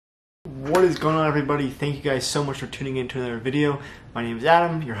What is going on, everybody? Thank you guys so much for tuning in to another video. My name is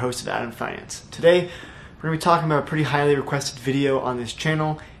Adam, your host of Adam Finance. Today, we're going to be talking about a pretty highly requested video on this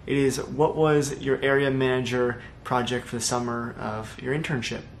channel. It is what was your area manager project for the summer of your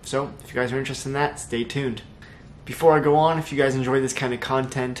internship. So if you guys are interested in that, stay tuned. Before I go on, if you guys enjoy this kind of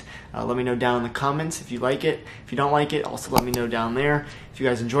content, let me know down in the comments if you like it. If you don't like it, also let me know down there. If you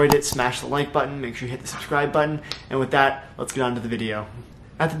guys enjoyed it, smash the like button, make sure you hit the subscribe button. And with that, let's get on to the video.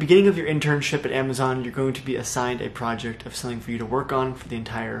 At the beginning of your internship at Amazon, you're going to be assigned a project of something for you to work on for the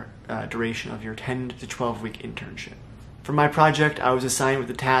entire duration of your 10 to 12 week internship. For my project, I was assigned with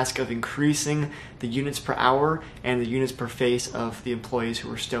the task of increasing the units per hour and the units per face of the employees who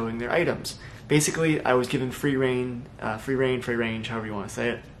were stowing their items. Basically, I was given free range, however you want to say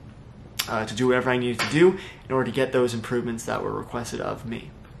it, to do whatever I needed to do in order to get those improvements that were requested of me.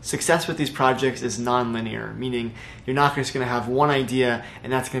 Success with these projects is non-linear, meaning you're not just going to have one idea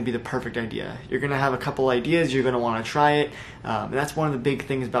and that's going to be the perfect idea. You're going to have a couple ideas, you're going to want to try it, and that's one of the big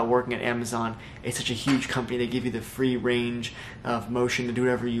things about working at Amazon. It's such a huge company, they give you the free range of motion to do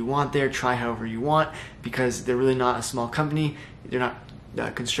whatever you want there, try however you want, because they're really not a small company. They're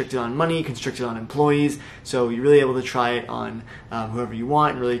not constricted on money, constricted on employees, so you're really able to try it on whoever you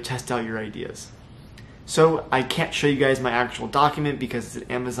want and really test out your ideas. So I can't show you guys my actual document because it's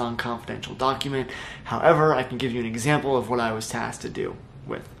an Amazon confidential document. However, I can give you an example of what I was tasked to do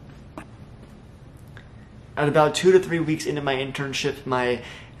with. At about 2 to 3 weeks into my internship, my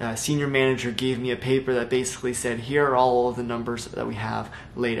senior manager gave me a paper that basically said, here are all of the numbers that we have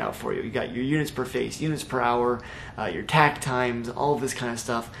laid out for you. You got your units per face, units per hour, your tack times, all of this kind of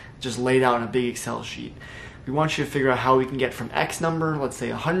stuff just laid out in a big Excel sheet. We want you to figure out how we can get from X number, let's say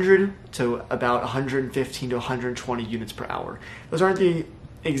 100, to about 115 to 120 units per hour. Those aren't the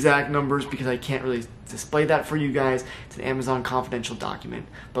exact numbers because I can't really display that for you guys. It's an Amazon confidential document.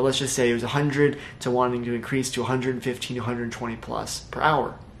 But let's just say it was 100 to wanting to increase to 115 to 120 plus per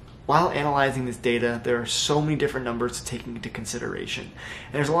hour. While analyzing this data, there are so many different numbers to take into consideration.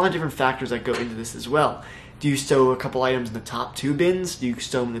 And there's a lot of different factors that go into this as well. Do you stow a couple items in the top 2 bins? Do you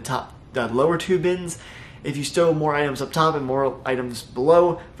stow them in the lower 2 bins? If you stow more items up top and more items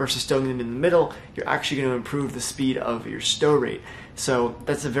below versus stowing them in the middle, you're actually going to improve the speed of your stow rate. So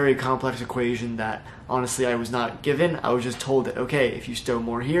that's a very complex equation that honestly I was not given. I was just told that, okay, if you stow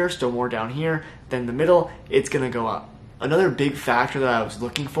more here, stow more down here, then the middle, it's going to go up. Another big factor that I was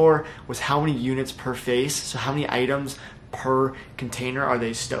looking for was how many units per face, so how many items per container are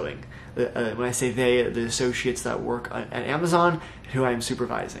they stowing. When I say they, the associates that work at Amazon who I'm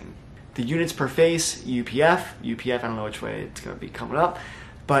supervising. The units per face, UPF, I don't know which way it's going to be coming up,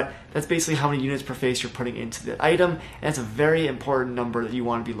 but that's basically how many units per face you're putting into the item, and that's a very important number that you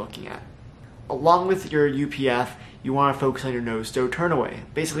want to be looking at. Along with your UPF, you want to focus on your no stow turn away.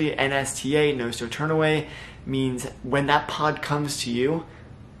 Basically, NSTA, no stow turn away, means when that pod comes to you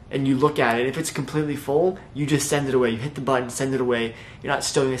and you look at it, if it's completely full, you just send it away. You hit the button, send it away. You're not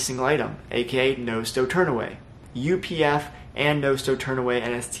stowing a single item, aka no stow turn away. UPF and no stow turn away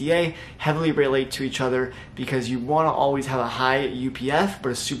NSTA heavily relate to each other because you want to always have a high UPF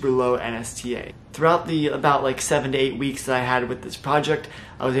but a super low NSTA. Throughout the about 7 to 8 weeks that I had with this project,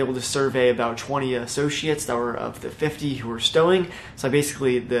 I was able to survey about 20 associates that were of the 50 who were stowing. So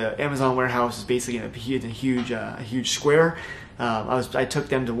basically, the Amazon warehouse is basically in a huge square. I took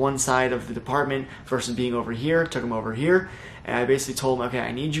them to one side of the department versus being over here, took them over here, and I basically told them, okay,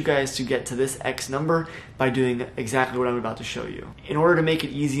 I need you guys to get to this X number by doing exactly what I'm about to show you. In order to make it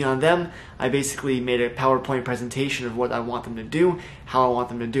easy on them, I basically made a PowerPoint presentation of what I want them to do, how I want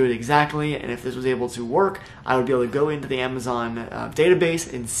them to do it exactly, and if this was able to work, I would be able to go into the Amazon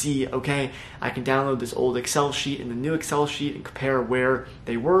database and see, okay, I can download this old Excel sheet and the new Excel sheet and compare where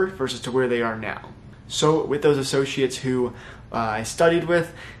they were versus to where they are now. So with those associates who I studied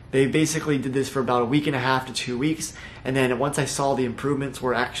with, they basically did this for about a week and a half to 2 weeks, and then once I saw the improvements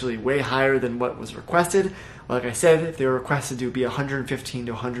were actually way higher than what was requested, like I said, if they were requested to be 115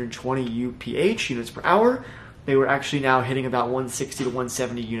 to 120 UPH, units per hour, they were actually now hitting about 160 to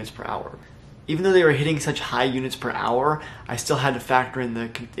 170 units per hour. Even though they were hitting such high units per hour, I still had to factor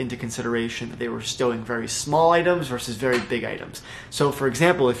into consideration that they were stowing very small items versus very big items. So for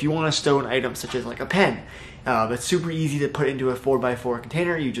example, if you want to stow an item such as like a pen, that's super easy to put into a 4x4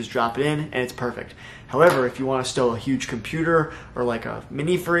 container, you just drop it in and it's perfect. However, if you want to stow a huge computer or like a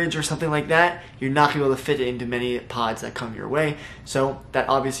mini fridge or something like that, you're not going to be able to fit it into many pods that come your way. So that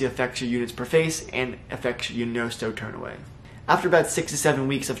obviously affects your units per face and affects your no stow turn away. After about 6 to 7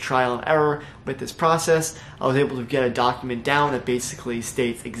 weeks of trial and error with this process, I was able to get a document down that basically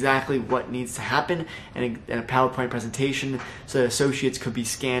states exactly what needs to happen and a PowerPoint presentation so that associates could be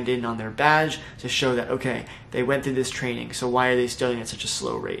scanned in on their badge to show that, okay, they went through this training, so why are they studying at such a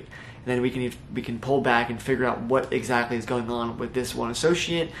slow rate? And then we can pull back and figure out what exactly is going on with this one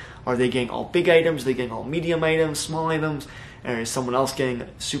associate. Are they getting all big items? Are they getting all medium items, small items? Or is someone else getting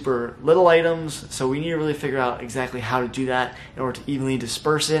super little items? So we need to really figure out exactly how to do that in order to evenly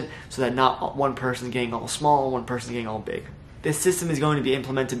disperse it so that not one person is getting all small, one person is getting all big. This system is going to be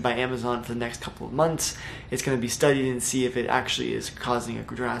implemented by Amazon for the next couple of months. It's going to be studied and see if it actually is causing a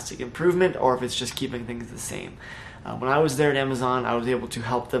drastic improvement or if it's just keeping things the same. When I was there at Amazon, I was able to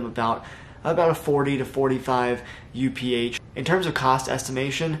help them about a 40 to 45 UPH. In terms of cost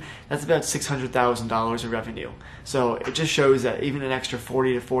estimation, that's about $600,000 of revenue. So it just shows that even an extra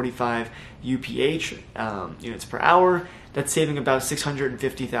 40 to 45 UPH, units per hour, that's saving about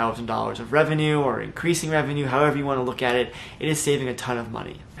 $650,000 of revenue or increasing revenue, however you want to look at it. It is saving a ton of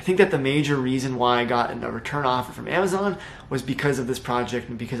money. I think that the major reason why I got a return offer from Amazon was because of this project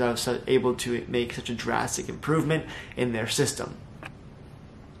and because I was able to make such a drastic improvement in their system.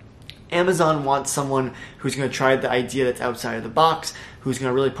 Amazon wants someone who's going to try the idea that's outside of the box, who's going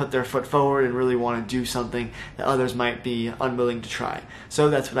to really put their foot forward and really want to do something that others might be unwilling to try. So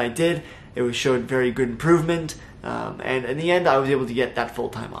that's what I did. It showed very good improvement, and in the end, I was able to get that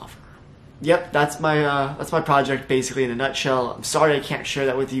full-time offer. Yep, that's my project basically in a nutshell. I'm sorry I can't share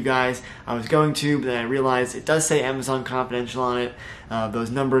that with you guys. I was going to, but then I realized it does say Amazon Confidential on it. Those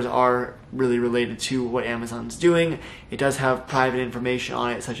numbers are really related to what Amazon's doing. It does have private information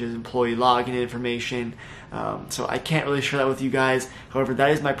on it, such as employee login information. So I can't really share that with you guys. However, that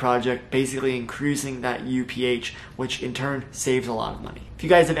is my project, basically increasing that UPH, which in turn saves a lot of money. If you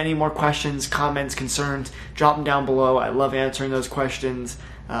guys have any more questions, comments, concerns, drop them down below. I love answering those questions.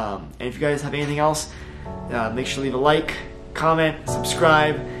 And if you guys have anything else, make sure to leave a like, comment,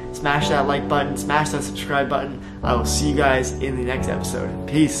 subscribe, smash that like button, smash that subscribe button. I will see you guys in the next episode.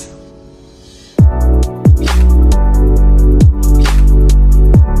 Peace.